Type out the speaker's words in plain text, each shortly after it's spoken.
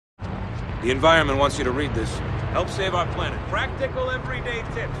The environment wants you to read this. Help save our planet. Practical everyday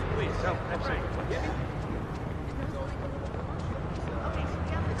tips, please. Help.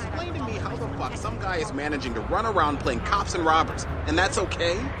 Explain to me how the fuck some guy is managing to run around playing cops and robbers, and that's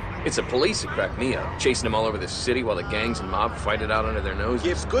okay? It's the police that crack me up, chasing them all over the city while the gangs and mob fight it out under their noses.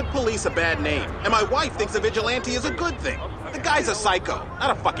 Gives good police a bad name, and my wife thinks a vigilante is a good thing. The guy's a psycho,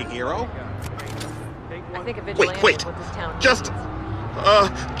 not a fucking hero. I think a vigilante Wait, is what this town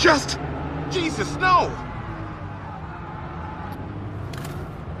just... Jesus, no!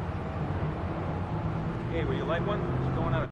 Hey, will you like one?